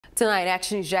Tonight,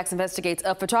 Action News JAX investigates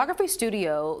a photography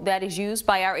studio that is used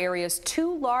by our area's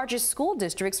two largest school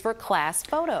districts for class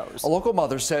photos. A local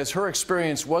mother says her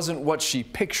experience wasn't what she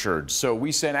pictured, so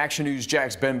we sent Action News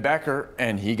JAX Ben Becker,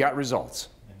 and he got results.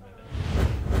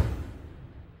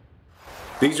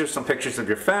 These are some pictures of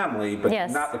your family, but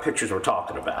yes, not the pictures we're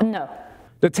talking about. No.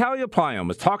 Natalia Pliam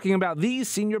was talking about these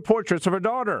senior portraits of her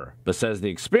daughter, but says the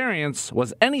experience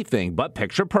was anything but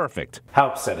picture perfect. How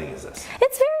upsetting is this?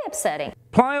 It's very upsetting.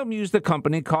 Pliam used a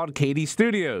company called Katie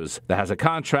Studios that has a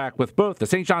contract with both the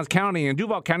St. Johns County and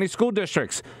Duval County school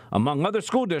districts, among other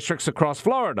school districts across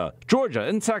Florida, Georgia,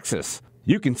 and Texas.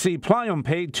 You can see Pliam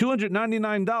paid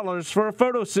 $299 for a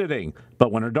photo sitting,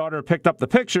 but when her daughter picked up the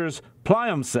pictures,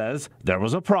 Pliam says there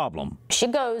was a problem. She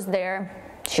goes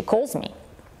there, she calls me.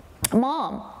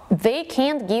 Mom, they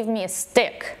can't give me a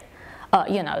stick,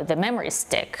 the memory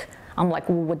stick. I'm like,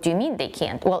 well, what do you mean they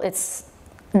can't? Well, it's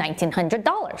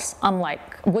 $1,900. I'm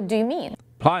like, what do you mean?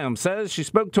 Pliam says she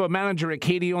spoke to a manager at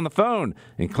Katie on the phone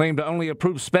and claimed to only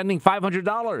approve spending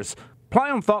 $500.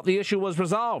 Pliam thought the issue was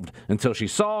resolved until she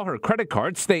saw her credit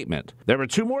card statement. There were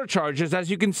two more charges,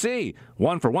 as you can see,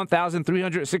 one for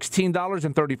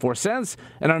 $1,316.34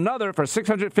 and another for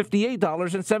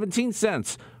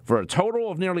 $658.17, for a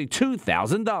total of nearly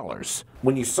 $2,000.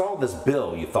 When you saw this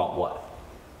bill, you thought what?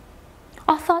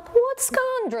 I thought, what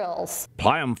scoundrels?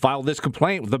 Pliam filed this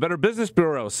complaint with the Better Business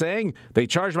Bureau, saying they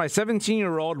charged my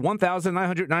 17-year-old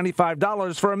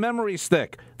 $1,995 for a memory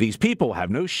stick. These people have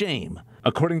no shame.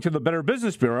 According to the Better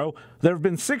Business Bureau, there have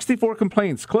been 64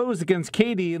 complaints closed against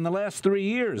Katie in the last 3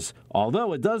 years,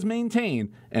 although it does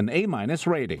maintain an A-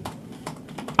 rating.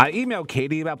 I emailed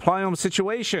Katie about Pliam's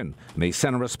situation, and they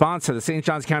sent a response to the St.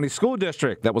 Johns County School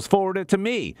District that was forwarded to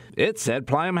me. It said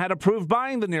Pliam had approved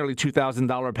buying the nearly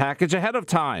 $2,000 package ahead of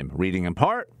time, reading in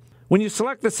part, when you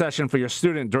select the session for your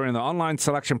student during the online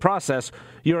selection process,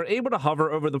 you are able to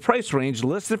hover over the price range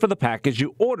listed for the package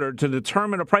you ordered to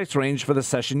determine a price range for the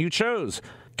session you chose.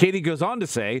 Katie goes on to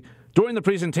say, during the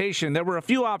presentation, there were a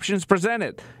few options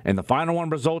presented, and the final one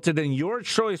resulted in your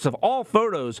choice of all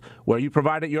photos where you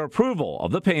provided your approval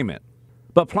of the payment.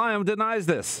 But Pliam denies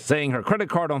this, saying her credit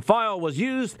card on file was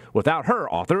used without her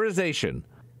authorization.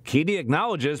 Katie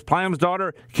acknowledges Pliam's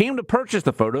daughter came to purchase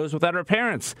the photos without her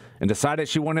parents and decided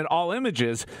she wanted all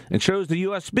images and chose the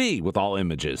USB with all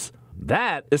images.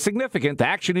 That is significant to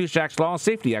Action News JAX law and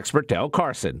safety expert Dale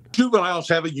Carson. Juveniles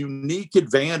have a unique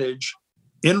advantage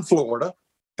in Florida,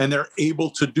 and they're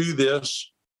able to do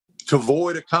this to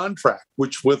void a contract,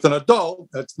 which with an adult,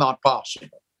 that's not possible.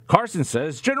 Carson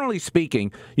says, generally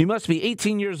speaking, you must be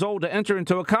 18 years old to enter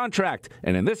into a contract,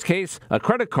 and in this case, a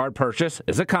credit card purchase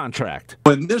is a contract.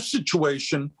 In this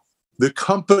situation, the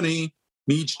company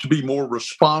needs to be more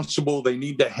responsible. They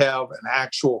need to have an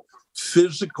actual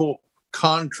physical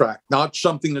contract, not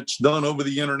something that's done over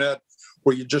the internet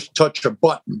where you just touch a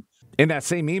button. In that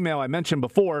same email I mentioned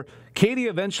before, Katie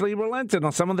eventually relented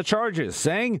on some of the charges,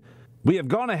 saying, we have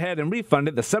gone ahead and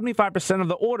refunded the 75% of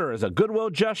the order as a goodwill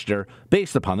gesture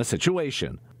based upon the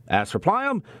situation. As for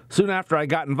Pliam, soon after I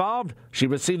got involved, she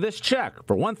received this check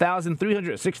for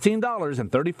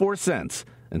 $1,316.34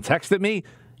 and texted me,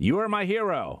 you are my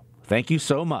hero. Thank you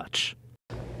so much.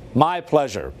 My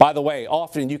pleasure. By the way,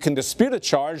 often you can dispute a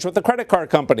charge with the credit card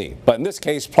company, but in this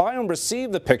case, Pliam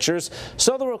received the pictures,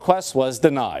 so the request was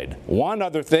denied. One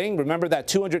other thing, remember that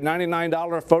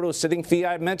 $299 photo sitting fee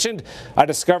I mentioned? I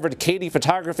discovered Katie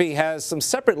Photography has some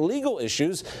separate legal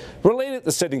issues related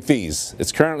to sitting fees.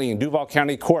 It's currently in Duval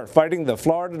County Court fighting the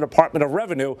Florida Department of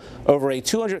Revenue over a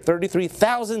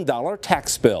 $233,000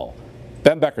 tax bill.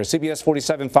 Ben Becker, CBS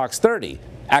 47 Fox 30,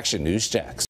 Action News JAX.